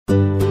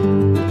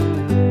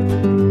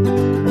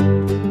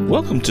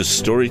Welcome to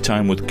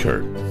Storytime with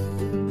Kurt.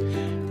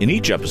 In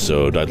each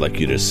episode, I'd like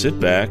you to sit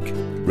back,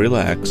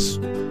 relax,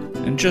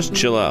 and just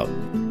chill out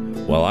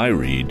while I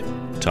read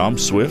Tom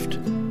Swift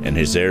and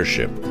His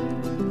Airship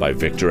by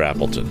Victor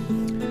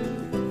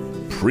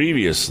Appleton.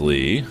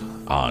 Previously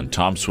on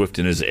Tom Swift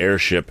and His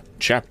Airship,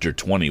 Chapter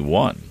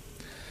 21.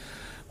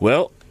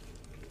 Well,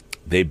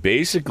 they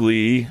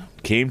basically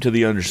came to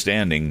the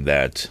understanding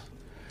that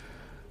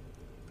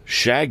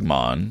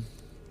Shagmon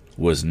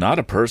was not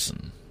a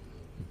person,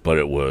 but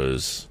it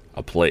was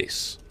a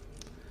place.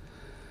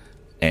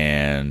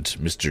 And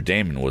Mr.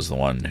 Damon was the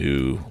one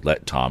who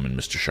let Tom and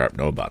Mr. Sharp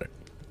know about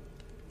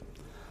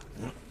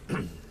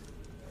it.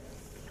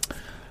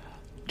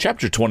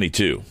 Chapter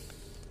 22.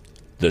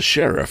 The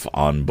Sheriff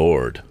on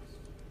Board.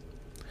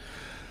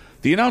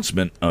 The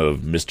announcement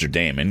of Mr.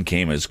 Damon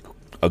came as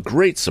a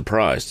great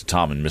surprise to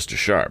Tom and Mr.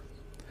 Sharp.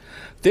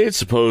 They had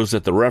supposed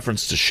that the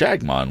reference to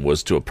Shagmon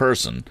was to a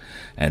person,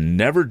 and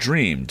never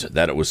dreamed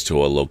that it was to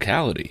a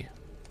locality.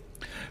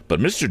 But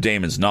Mr.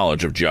 Damon's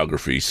knowledge of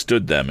geography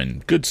stood them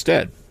in good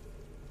stead.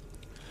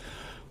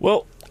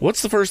 "Well,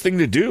 what's the first thing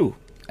to do?"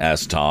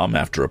 asked Tom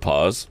after a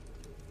pause.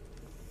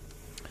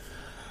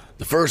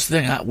 "The first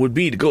thing would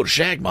be to go to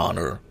Shagmon,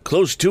 or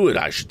close to it,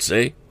 I should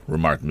say,"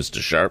 remarked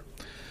Mr. Sharp.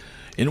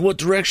 "In what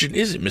direction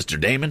is it, Mr.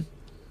 Damon?"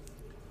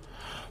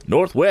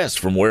 "Northwest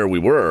from where we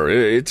were.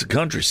 It's a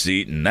country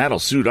seat, and that'll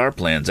suit our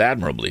plans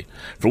admirably,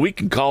 for we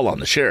can call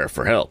on the sheriff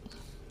for help."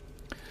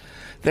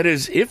 "That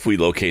is, if we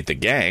locate the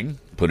gang,"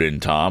 put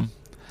in Tom.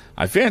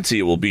 "I fancy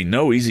it will be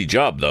no easy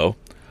job, though.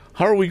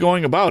 How are we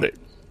going about it?"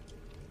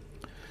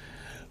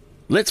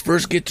 "Let's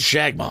first get to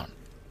Shagmon,"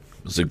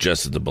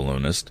 suggested the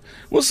balloonist.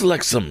 "We'll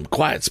select some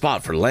quiet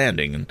spot for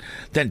landing, and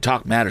then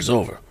talk matters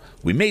over.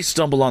 We may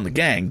stumble on the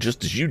gang,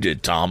 just as you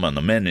did, Tom, on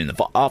the men in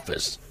the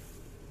office."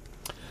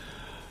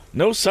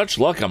 "No such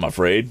luck, I'm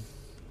afraid."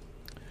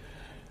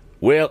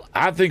 "Well,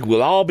 I think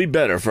we'll all be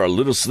better for a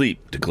little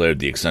sleep," declared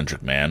the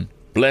eccentric man.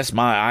 "Bless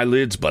my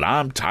eyelids, but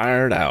I'm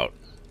tired out."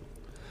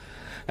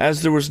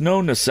 As there was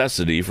no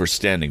necessity for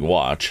standing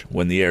watch,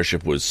 when the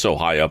airship was so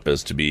high up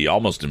as to be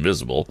almost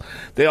invisible,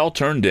 they all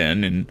turned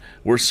in and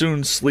were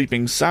soon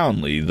sleeping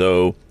soundly,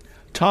 though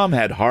Tom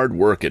had hard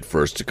work at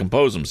first to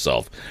compose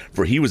himself,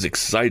 for he was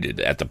excited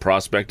at the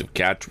prospect of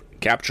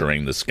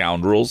capturing the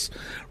scoundrels,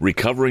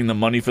 recovering the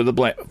money for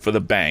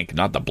the bank,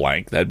 not the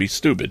blank, that'd be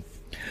stupid,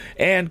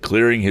 and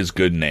clearing his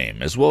good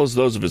name, as well as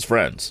those of his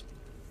friends.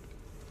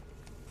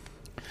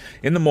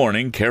 In the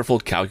morning, careful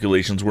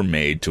calculations were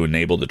made to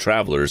enable the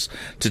travelers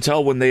to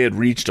tell when they had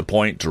reached a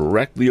point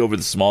directly over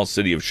the small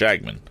city of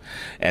Shagmon,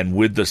 and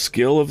with the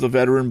skill of the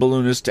veteran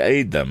balloonist to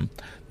aid them,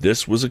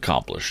 this was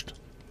accomplished.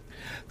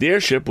 The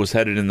airship was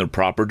headed in the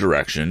proper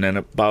direction, and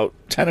about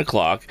 10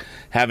 o'clock,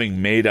 having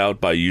made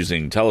out by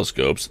using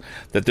telescopes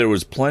that there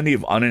was plenty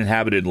of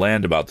uninhabited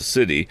land about the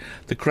city,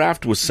 the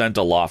craft was sent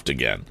aloft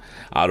again,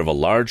 out of a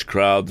large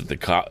crowd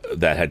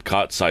that had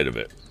caught sight of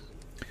it.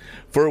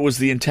 For it was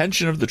the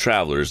intention of the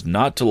travelers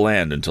not to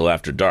land until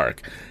after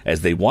dark,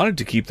 as they wanted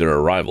to keep their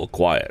arrival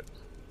quiet.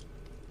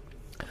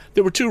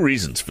 There were two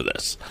reasons for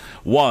this.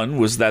 One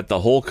was that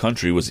the whole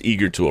country was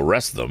eager to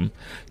arrest them,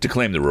 to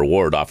claim the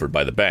reward offered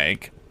by the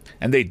bank,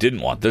 and they didn't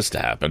want this to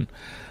happen.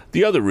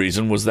 The other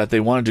reason was that they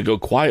wanted to go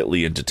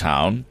quietly into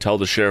town, tell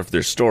the sheriff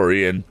their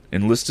story, and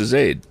enlist his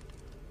aid.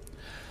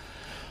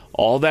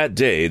 All that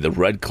day, the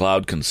Red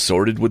Cloud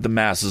consorted with the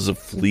masses of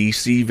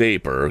fleecy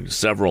vapor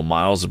several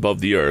miles above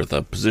the earth,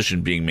 a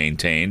position being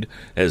maintained,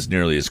 as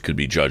nearly as could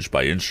be judged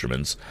by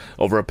instruments,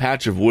 over a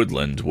patch of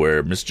woodland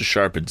where Mr.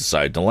 Sharp had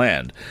decided to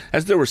land,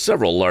 as there were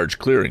several large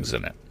clearings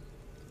in it.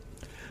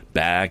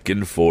 Back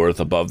and forth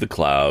above the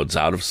clouds,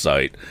 out of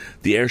sight,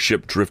 the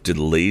airship drifted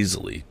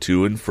lazily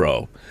to and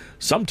fro,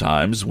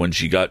 sometimes, when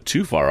she got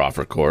too far off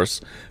her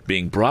course,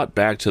 being brought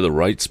back to the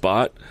right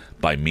spot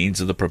by means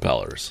of the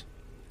propellers.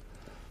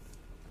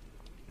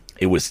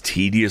 It was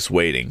tedious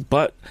waiting,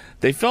 but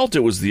they felt it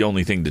was the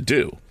only thing to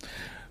do.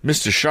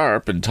 Mr.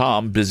 Sharp and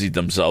Tom busied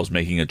themselves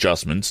making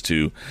adjustments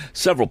to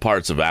several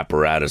parts of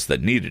apparatus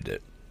that needed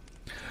it.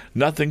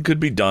 Nothing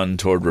could be done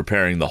toward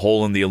repairing the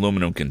hole in the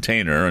aluminum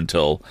container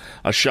until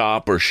a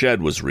shop or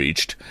shed was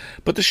reached,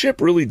 but the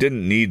ship really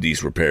didn't need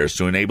these repairs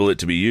to enable it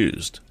to be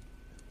used.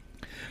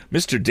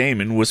 Mr.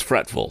 Damon was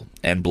fretful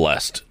and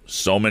blessed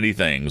so many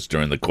things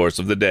during the course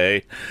of the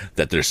day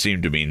that there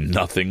seemed to be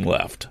nothing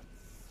left.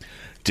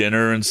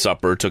 Dinner and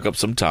supper took up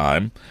some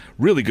time,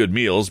 really good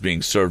meals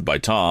being served by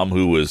Tom,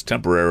 who was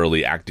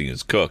temporarily acting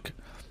as cook.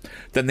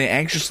 Then they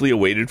anxiously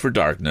awaited for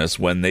darkness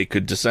when they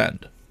could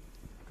descend.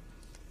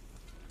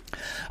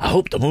 "I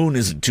hope the moon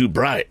isn't too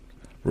bright,"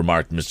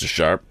 remarked Mr.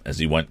 Sharp as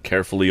he went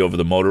carefully over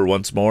the motor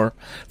once more,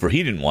 for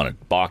he didn't want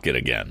to balk it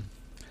again.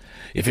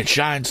 "If it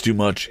shines too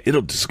much,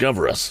 it'll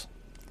discover us."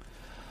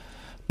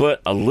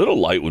 "But a little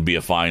light would be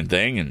a fine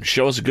thing and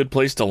show us a good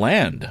place to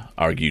land,"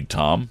 argued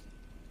Tom.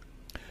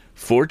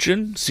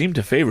 Fortune seemed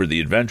to favor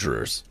the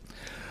adventurers.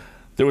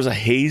 There was a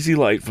hazy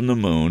light from the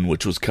moon,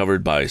 which was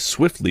covered by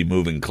swiftly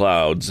moving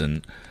clouds,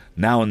 and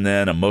now and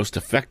then a most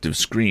effective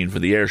screen for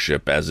the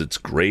airship, as its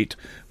great,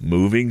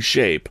 moving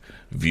shape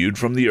viewed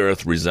from the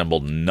earth,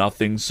 resembled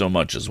nothing so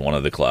much as one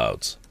of the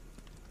clouds.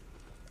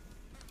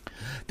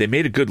 They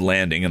made a good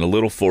landing in a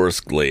little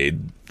forest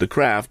glade, the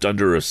craft,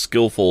 under a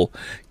skillful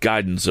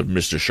guidance of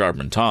Mr. Sharp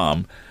and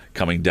Tom,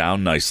 coming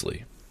down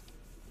nicely.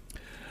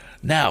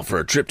 "Now for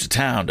a trip to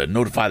town to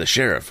notify the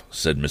sheriff,"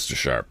 said Mr.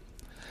 Sharp.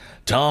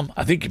 "Tom,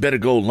 I think you better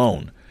go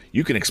alone.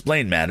 You can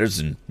explain matters,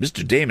 and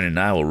Mr. Damon and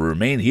I will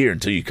remain here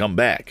until you come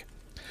back.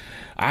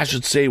 I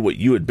should say what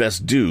you had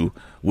best do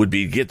would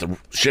be to get the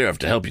sheriff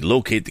to help you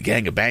locate the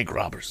gang of bank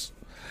robbers.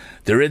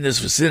 They're in this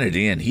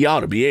vicinity, and he ought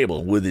to be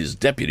able, with his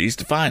deputies,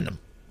 to find them."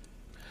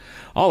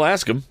 "I'll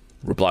ask him,"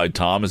 replied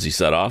Tom as he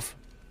set off.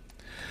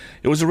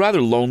 It was a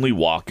rather lonely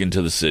walk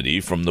into the city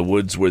from the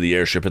woods where the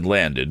airship had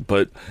landed,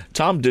 but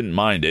Tom didn't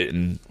mind it,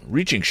 and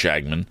reaching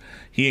Shagman,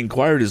 he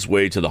inquired his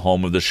way to the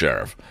home of the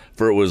sheriff,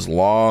 for it was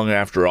long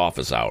after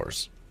office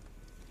hours.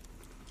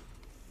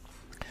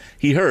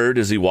 He heard,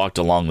 as he walked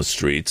along the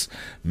streets,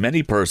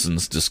 many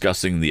persons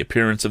discussing the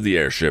appearance of the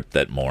airship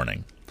that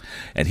morning,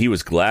 and he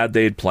was glad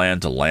they had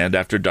planned to land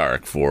after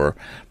dark, for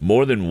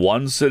more than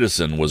one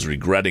citizen was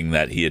regretting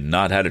that he had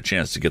not had a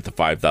chance to get the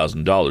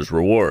 $5,000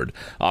 reward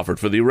offered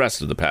for the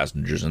arrest of the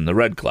passengers in the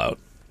Red Cloud.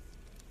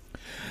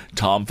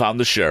 Tom found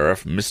the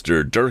sheriff,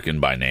 Mr. Durkin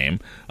by name,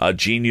 a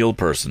genial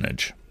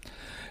personage.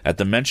 At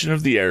the mention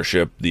of the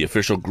airship, the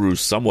official grew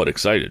somewhat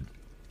excited.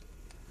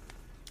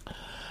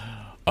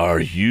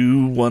 "Are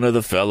you one of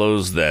the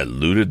fellows that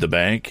looted the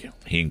bank?"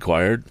 he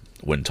inquired,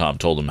 when Tom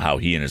told him how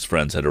he and his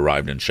friends had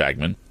arrived in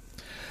Shagman.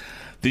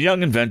 The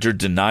young inventor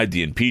denied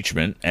the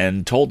impeachment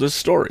and told his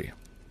story.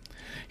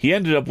 He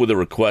ended up with a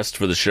request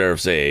for the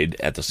sheriff's aid,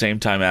 at the same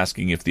time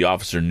asking if the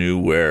officer knew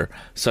where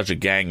such a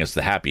gang as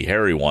the Happy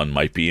Harry one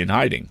might be in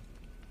hiding.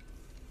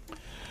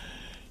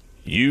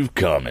 "You've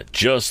come at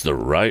just the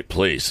right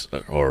place,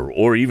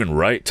 or even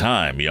right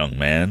time, young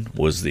man,"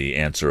 was the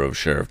answer of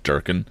Sheriff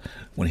Durkin,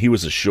 when he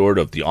was assured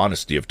of the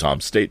honesty of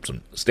Tom's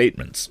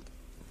statements.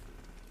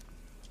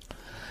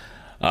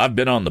 "I've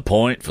been on the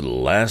point for the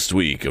last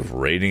week of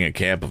raiding a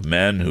camp of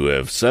men who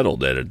have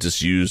settled at a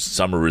disused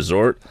summer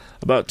resort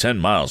about 10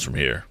 miles from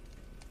here.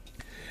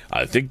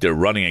 I think they're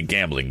running a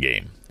gambling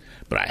game,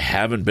 but I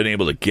haven't been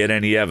able to get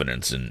any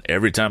evidence, and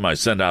every time I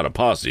send out a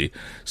posse,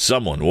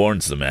 someone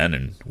warns the men,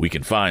 and we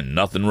can find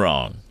nothing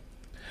wrong.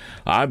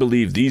 I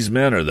believe these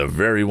men are the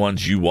very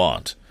ones you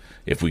want.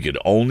 If we could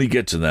only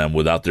get to them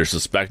without their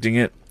suspecting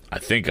it, I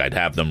think I'd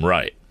have them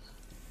right."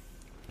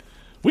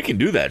 "We can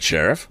do that,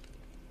 Sheriff."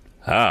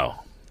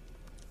 "How?"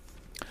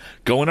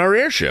 "Go in our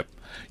airship.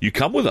 You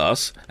come with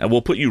us, and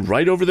we'll put you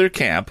right over their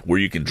camp where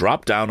you can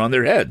drop down on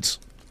their heads."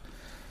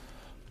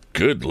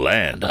 "Good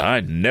land,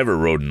 I never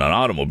rode in an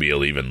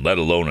automobile even, let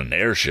alone an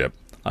airship."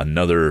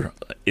 Another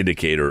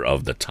indicator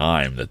of the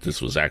time that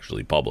this was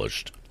actually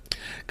published.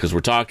 Because we're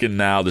talking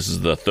now, this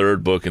is the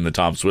third book in the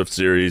Tom Swift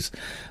series.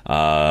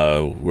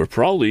 We're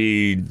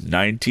probably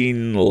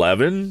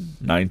 1911,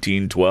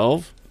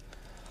 1912.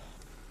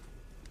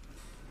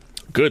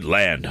 "Good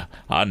land,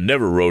 I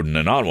never rode in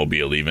an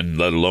automobile even,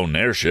 let alone an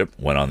airship,"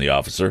 went on the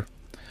officer.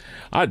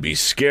 "I'd be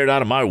scared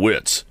out of my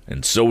wits,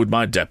 and so would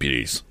my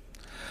deputies."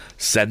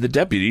 "Send the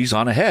deputies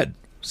on ahead,"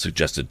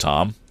 suggested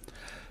Tom.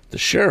 The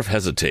sheriff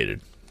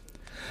hesitated.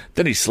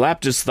 Then he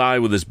slapped his thigh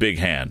with his big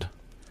hand.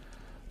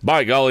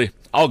 "By golly,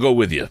 I'll go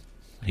with you,"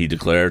 he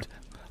declared.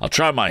 I'll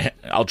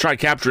try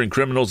capturing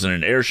criminals in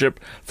an airship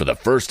for the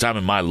first time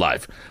in my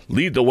life.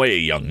 Lead the way,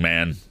 young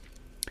man."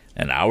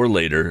 An hour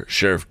later,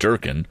 Sheriff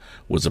Durkin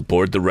was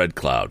aboard the Red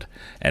Cloud,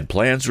 and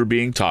plans were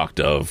being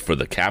talked of for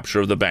the capture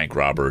of the bank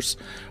robbers,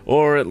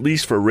 or at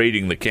least for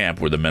raiding the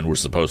camp where the men were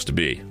supposed to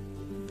be.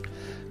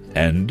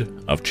 End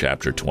of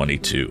Chapter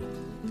 22.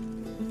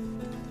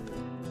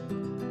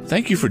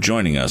 Thank you for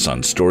joining us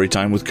on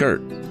Storytime with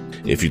Kurt.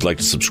 If you'd like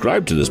to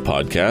subscribe to this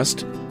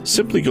podcast,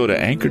 simply go to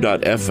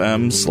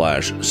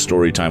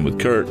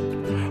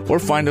anchor.fm/storytimewithkurt, or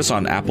find us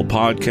on Apple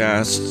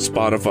Podcasts,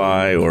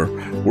 Spotify, or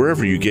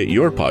wherever you get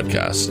your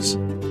podcasts.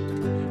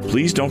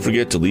 Please don't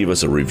forget to leave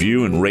us a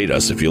review and rate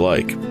us if you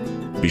like.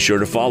 Be sure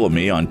to follow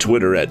me on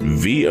Twitter at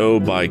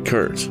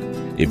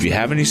VOByKurt. If you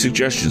have any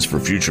suggestions for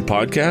future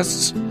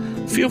podcasts,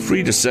 feel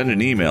free to send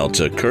an email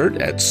to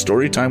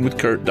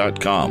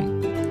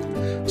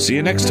kurt@storytimewithkurt.com. See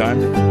you next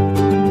time.